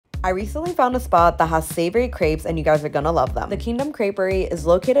I recently found a spot that has savory crepes and you guys are gonna love them. The Kingdom Creperie is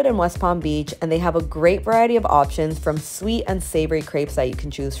located in West Palm Beach and they have a great variety of options from sweet and savory crepes that you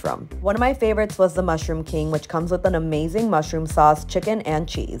can choose from. One of my favorites was the Mushroom King, which comes with an amazing mushroom sauce, chicken, and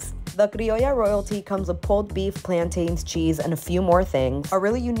cheese. The Criolla Royalty comes with pulled beef, plantains, cheese, and a few more things. A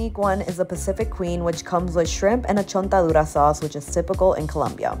really unique one is the Pacific Queen, which comes with shrimp and a chontadura sauce, which is typical in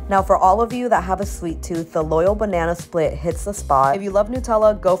Colombia. Now, for all of you that have a sweet tooth, the Loyal Banana Split hits the spot. If you love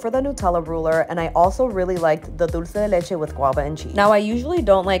Nutella, go for the Nutella ruler, and I also really liked the Dulce de Leche with guava and cheese. Now, I usually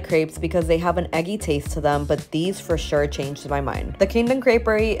don't like crepes because they have an eggy taste to them, but these for sure changed my mind. The Kingdom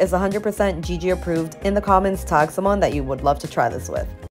Creperie is 100% Gigi approved. In the comments, tag someone that you would love to try this with.